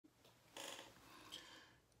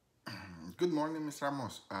Good morning, Ms.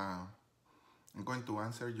 Ramos. I'm going to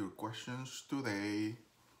answer your questions today.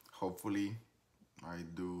 Hopefully, I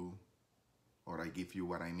do or I give you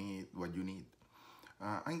what you need.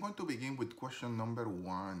 I'm going to begin with question number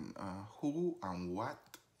one. Who and what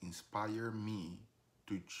inspired me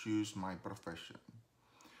to choose my profession?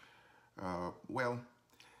 Well,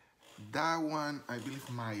 that one, I believe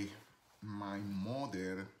my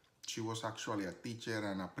mother, she was actually a teacher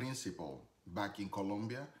and a principal back in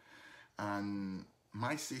Colombia. And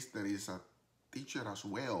my sister is a teacher as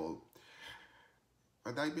well.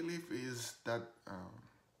 But I believe is that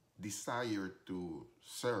desire to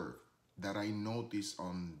serve that I noticed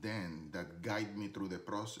on them that guide me through the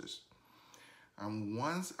process. And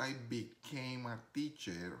once I became a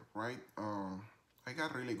teacher, right, I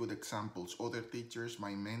got really good examples. Other teachers,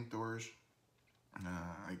 my mentors,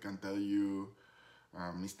 I can tell you,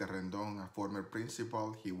 Mr. Rendon, a former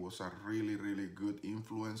principal, he was a really, really good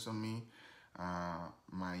influence on me.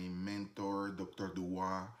 My mentor, Dr.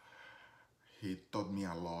 Dubois, he taught me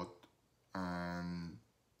a lot. And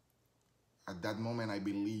at that moment, I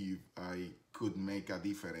believe I could make a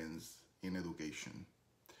difference in education.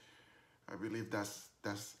 I believe that's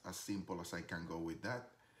as simple as I can go with that.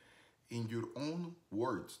 In your own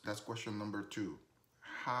words, that's question number two.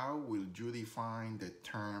 How will you define the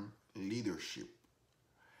term leadership?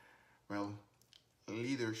 Well,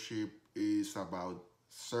 leadership is about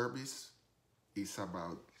service, it's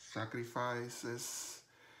about sacrifices,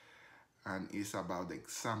 and it's about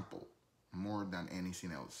example more than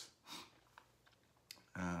anything else.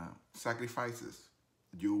 Sacrifices,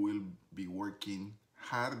 you will be working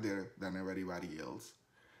harder than everybody else.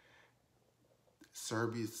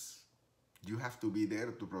 Service, you have to be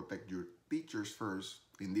there to protect your teachers first,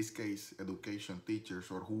 in this case, education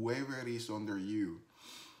teachers or whoever is under you.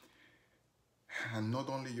 And not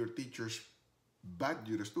only your teachers, but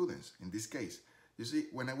your students, in this case. You see,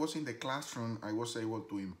 when I was in the classroom, I was able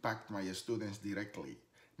to impact my students directly.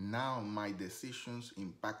 Now my decisions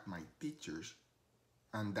impact my teachers,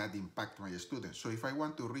 and that impact my students. So if I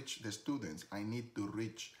want to reach the students, I need to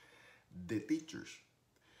reach the teachers.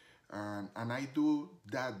 And I do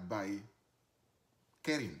that by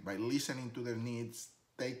caring, by listening to their needs,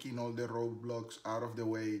 taking all the roadblocks out of the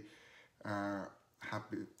way,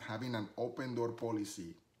 having an open door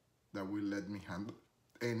policy that will let me handle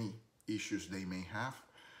any issues they may have,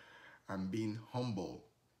 and being humble,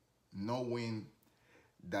 knowing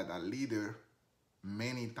that a leader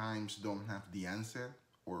many times don't have the answer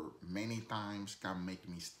or many times can make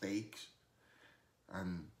mistakes,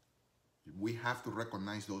 and we have to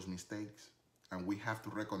recognize those mistakes and we have to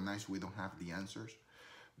recognize we don't have the answers,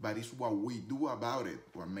 but it's what we do about it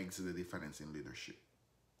what makes the difference in leadership.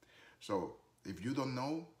 So if you don't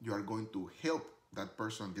know, you are going to help that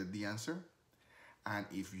person get the answer. And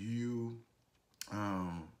if you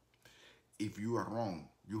are wrong,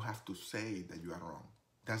 you have to say that you are wrong.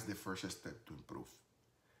 That's the first step to improve.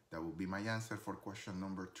 That will be my answer for question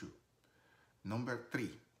number two. Number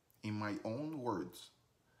three, in my own words,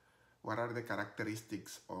 what are the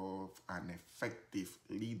characteristics of an effective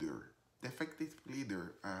leader? The effective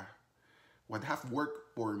leader, what have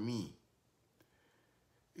worked for me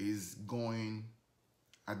is going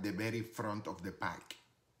at the very front of the pack.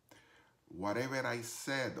 Whatever I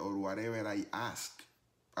said or whatever I ask,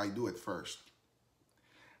 I do it first.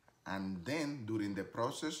 And then during the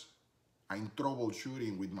process, I'm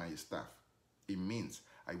troubleshooting with my staff. It means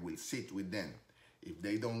I will sit with them. If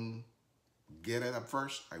they don't get it at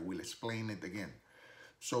first, I will explain it again.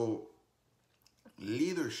 So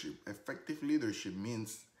leadership, effective leadership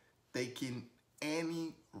means taking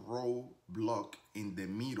any roadblock in the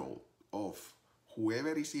middle of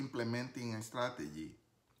whoever is implementing a strategy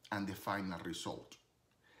and the final result.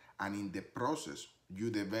 And in the process, you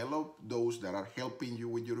develop those that are helping you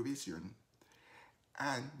with your vision,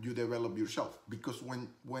 and you develop yourself. Because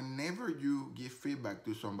whenever you give feedback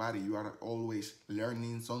to somebody, you are always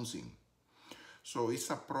learning something. So it's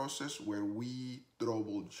a process where we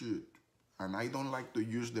troubleshoot. And I don't like to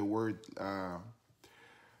use the word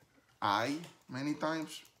I many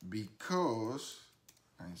times because,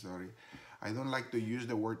 I don't like to use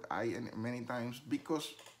the word I many times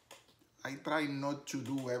because I try not to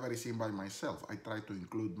do everything by myself. I try to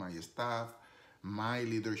include my staff, my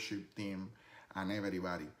leadership team, and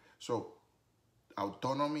everybody. So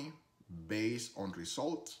autonomy based on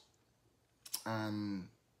results and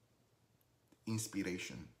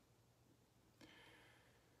inspiration.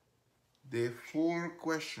 The four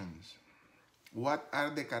questions. What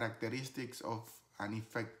are the characteristics of an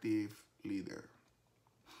effective leader?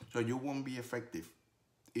 So you won't be effective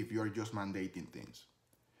if you are just mandating things.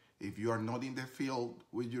 If you are not in the field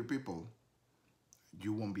with your people,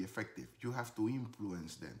 you won't be effective. You have to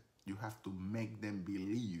influence them. You have to make them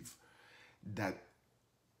believe that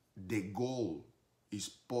the goal is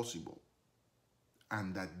possible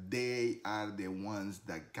and that they are the ones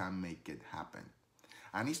that can make it happen.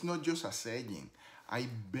 And it's not just a saying. I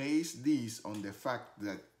base this on the fact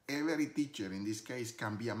that every teacher in this case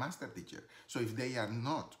can be a master teacher. So if they are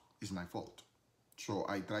not, it's my fault. So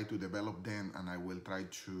I try to develop them and I will try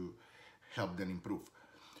to help them improve.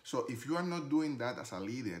 So if you are not doing that as a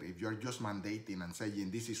leader, if you are just mandating and saying,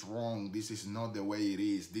 this is wrong, this is not the way it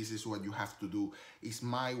is, this is what you have to do, it's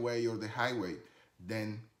my way or the highway,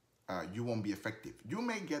 then you won't be effective. You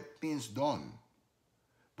may get things done,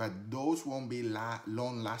 but those won't be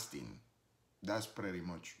long-lasting. That's pretty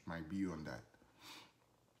much my view on that.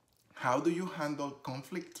 How do you handle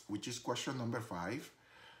conflict, which is question number 5?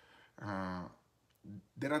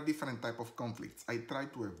 There are different types of conflicts. I try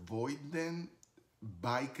to avoid them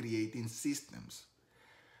by creating systems.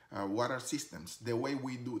 What are systems? The way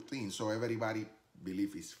we do things, so everybody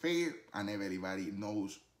believes it's fair and everybody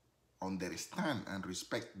knows, understand and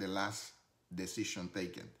respect the last decision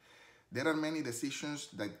taken. There are many decisions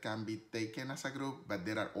that can be taken as a group, but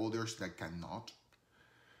there are others that cannot.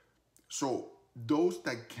 So those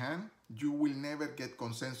that can, you will never get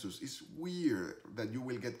consensus. It's weird that you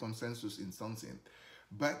will get consensus in something.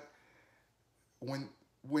 But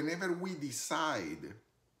whenever we decide,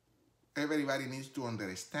 everybody needs to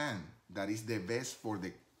understand that is the best for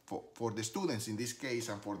the students in this case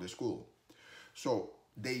and for the school. So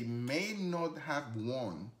they may not have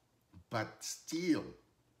won, but still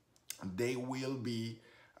they will be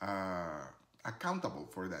accountable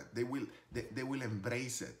for that. They will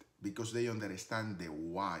embrace it because they understand the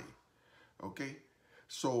why. Okay,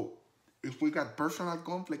 so if we got personal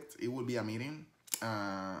conflicts, it will be a meeting.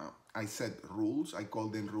 I set rules. I call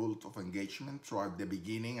them rules of engagement. So at the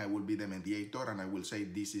beginning, I will be the mediator and I will say,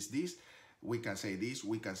 this is this. We can say this,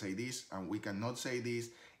 we can say this, and we cannot say this.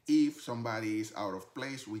 If somebody is out of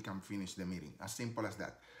place, we can finish the meeting. As simple as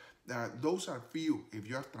that. Those are few. If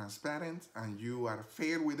you are transparent and you are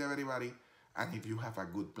fair with everybody, and if you have a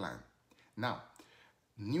good plan. Now,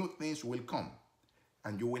 new things will come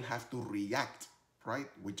and you will have to react, right?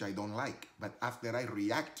 Which I don't like. But after I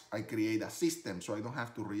react, I create a system so I don't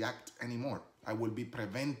have to react anymore. I will be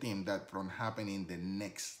preventing that from happening the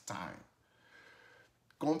next time.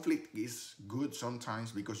 Conflict is good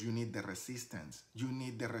sometimes because you need the resistance. You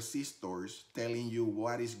need the resistors telling you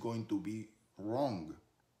what is going to be wrong,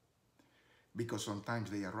 because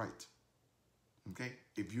sometimes they are right. Okay?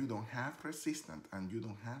 If you don't have resistance and you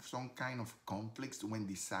don't have some kind of conflicts when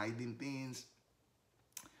deciding things,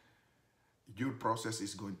 your process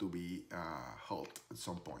is going to be halt at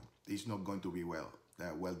some point. It's not going to be well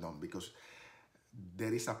done because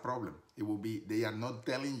there is a problem. It will be, they are not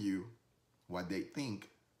telling you what they think,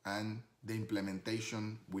 and the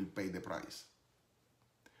implementation will pay the price.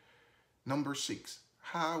 Number 6,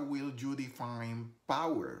 how will you define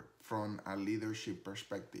power from a leadership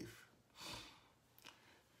perspective?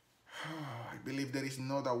 I believe there is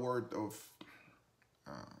not a word of,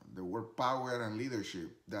 the word power and leadership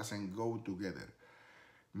doesn't go together.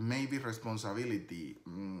 Maybe responsibility.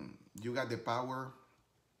 You got the power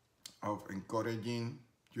of encouraging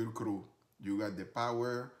your crew. You got the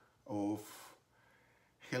power of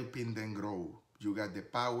helping them grow. You got the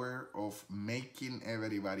power of making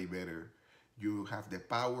everybody better. You have the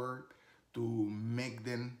power to make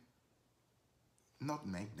them, not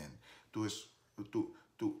make them, to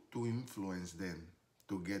influence them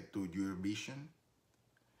to get to your vision.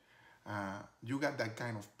 You got that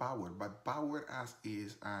kind of power, but power as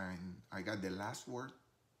is, and I got the last word,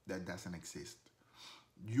 that doesn't exist.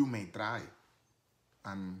 You may try,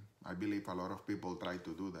 and I believe a lot of people try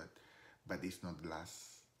to do that, but it's not last.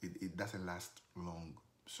 It doesn't last long,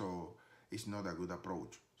 so it's not a good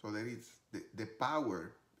approach. So there is the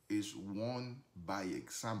power is won by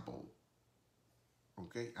example,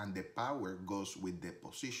 okay, and the power goes with the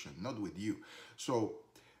position, not with you. So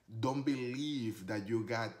don't believe that you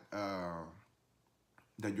got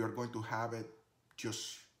that you are going to have it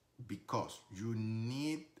just because. You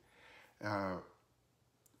need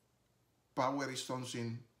power is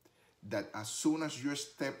something that as soon as you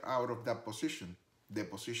step out of that position, the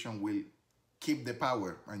position will keep the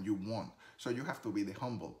power and you won't. So you have to be the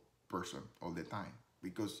humble person all the time,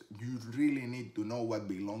 because you really need to know what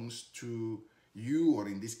belongs to you, or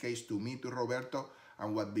in this case to me, to Roberto,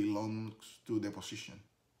 and what belongs to the position.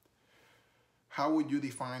 How would you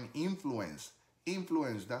define influence?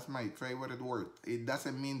 Influence, that's my favorite word. It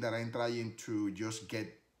doesn't mean that I'm trying to just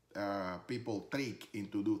get people tricked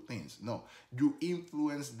into do things. No, you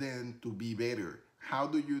influence them to be better. How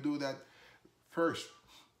do you do that? First,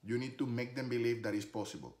 you need to make them believe that it's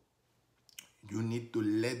possible. You need to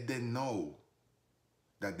let them know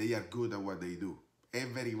that they are good at what they do.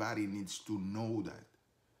 Everybody needs to know that.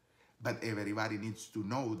 But everybody needs to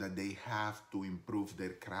know that they have to improve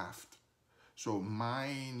their craft. So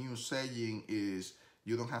my new saying is,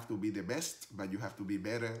 you don't have to be the best, but you have to be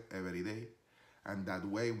better every day. And that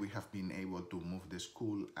way we have been able to move the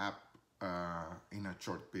school up in a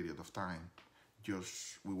short period of time.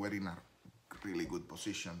 We were in a really good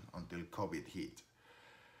position until COVID hit.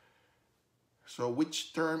 So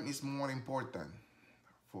which term is more important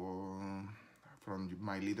from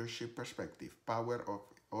my leadership perspective, power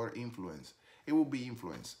or influence? It will be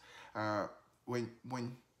influence.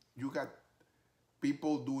 When you got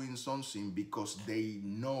people doing something because they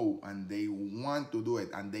know and they want to do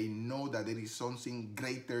it, and they know that there is something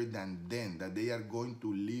greater than them, that they are going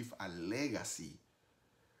to leave a legacy,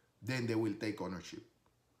 then they will take ownership.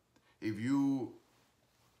 If you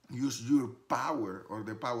use your power or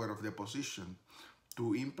the power of the position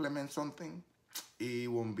to implement something, it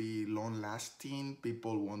won't be long lasting.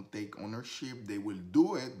 People won't take ownership. They will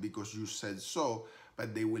do it because you said so,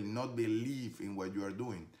 but they will not believe in what you are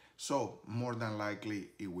doing. So more than likely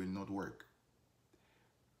it will not work,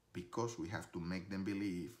 because we have to make them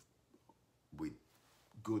believe with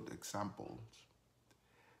good examples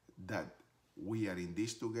that we are in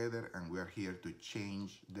this together and we are here to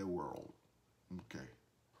change the world. Okay.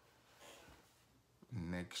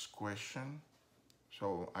 Next question.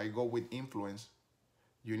 So I go with influence.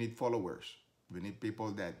 You need followers. You need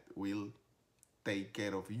people that will take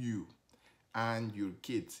care of you and your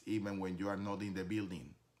kids, even when you are not in the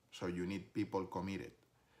building. So you need people committed.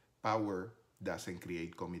 Power doesn't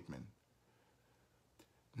create commitment.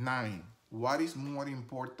 9, what is more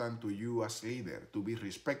important to you as leader? To be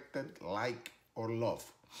respected, liked, or loved?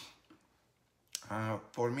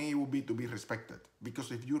 For me, it would be to be respected.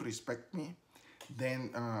 Because if you respect me,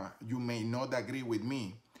 then you may not agree with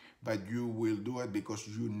me, but you will do it because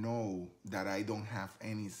you know that I don't have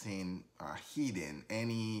anything hidden,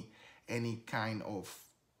 any kind of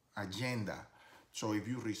agenda. So if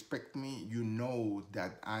you respect me, you know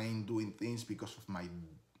that I'm doing things because of my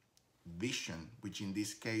vision, which in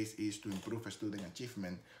this case is to improve student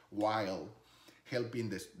achievement while helping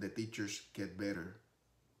the teachers get better.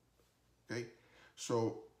 Okay,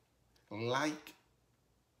 so like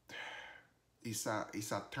is a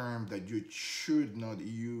term that you should not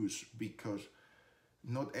use, because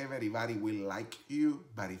not everybody will like you,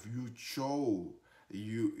 but if you show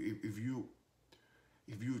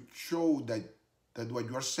that what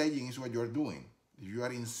you are saying is what you are doing, if you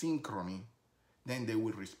are in synchrony, then they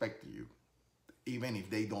will respect you, even if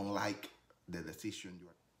they don't like the decision you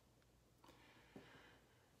are.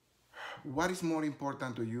 What is more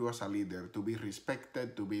important to you as a leader? To be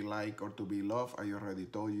respected, to be liked, or to be loved? I already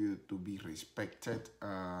told you to be respected,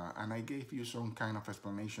 and I gave you some kind of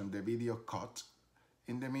explanation. The video cut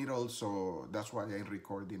in the middle, so that's why I'm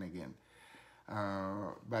recording again.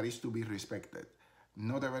 But it's to be respected.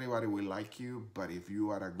 Not everybody will like you, but if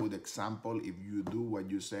you are a good example, if you do what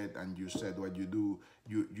you said and you said what you do,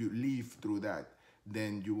 you live through that,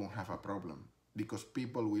 then you won't have a problem, because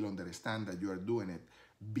people will understand that you are doing it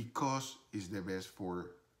because it's the best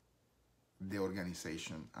for the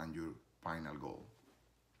organization and your final goal.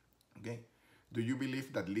 Okay? Do you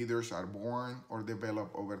believe that leaders are born or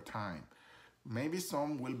develop over time? Maybe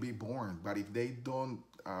some will be born, but if they don't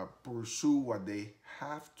pursue what they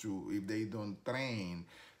have to, if they don't train,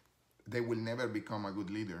 they will never become a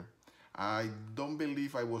good leader. I don't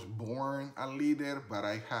believe I was born a leader, but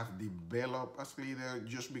I have developed as a leader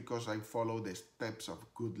just because I follow the steps of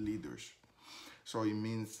good leaders. So it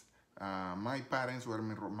means my parents were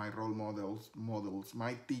my role models,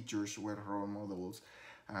 my teachers were role models,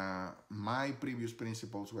 my previous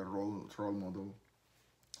principals were role models,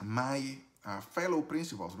 my fellow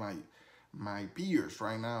principals, my peers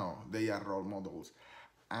right now, they are role models.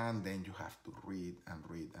 And then you have to read and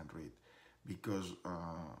read and read, because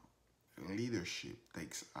leadership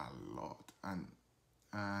takes a lot,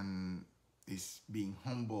 and it's being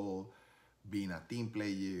humble, being a team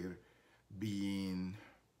player, being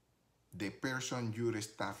the person your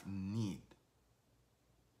staff need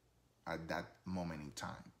at that moment in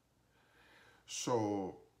time.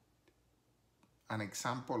 So an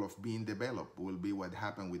example of being developed will be what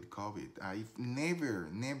happened with COVID. I've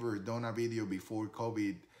never done a video before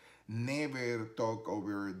COVID, never talk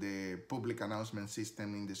over the public announcement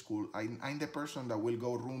system in the school. I'm the person that will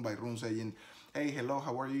go room by room saying, hey, hello,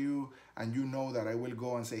 how are you? And you know that I will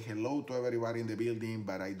go and say hello to everybody in the building,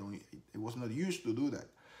 but I was not used to do that.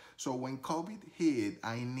 So when COVID hit,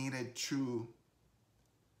 I needed to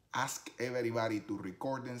ask everybody to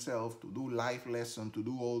record themselves, to do live lesson, to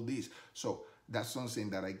do all this. So that's something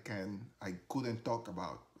that I couldn't talk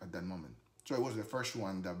about at that moment. So it was the first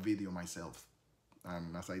one, that video myself.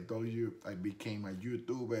 And as I told you, I became a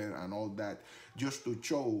YouTuber and all that, just to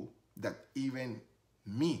show that even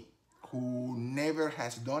me, who never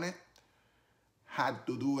has done it, had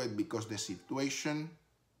to do it because the situation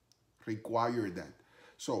required that.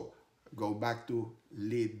 So go back to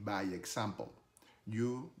lead by example.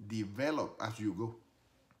 You develop as you go,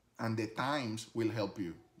 and the times will help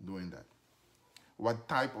you doing that. What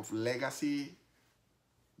type of legacy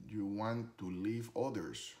you want to leave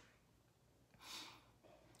others?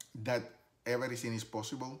 That everything is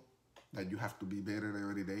possible, that you have to be better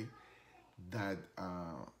every day, that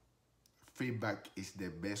feedback is the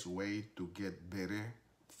best way to get better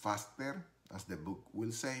faster, as the book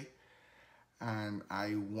will say. And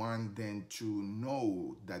I want them to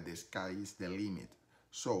know that the sky is the limit.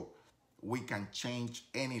 So we can change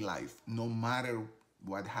any life, no matter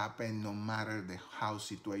what happened, no matter the house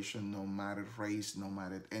situation, no matter race, no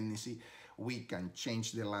matter ethnicity. We can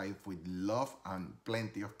change the life with love and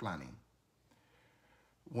plenty of planning.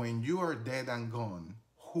 When you are dead and gone,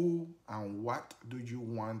 who and what do you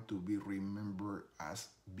want to be remembered as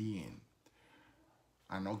being?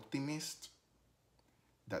 An optimist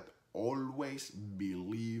that always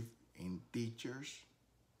believe in teachers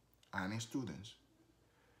and students,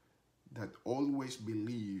 that always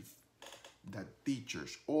believe that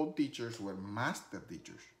teachers, all teachers were master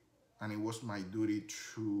teachers, and it was my duty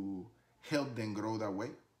to help them grow that way.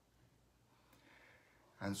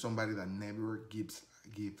 And somebody that never give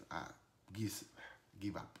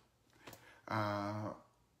up.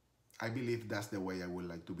 I believe that's the way I would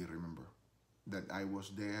like to be remembered. That I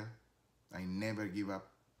was there, I never give up.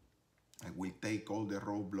 I will take all the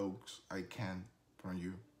roadblocks I can from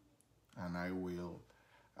you, and I will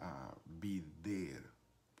be there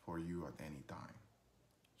for you at any time.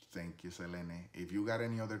 Thank you, Selene. If you got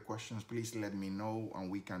any other questions, please let me know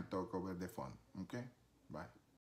and we can talk over the phone. Okay? Bye.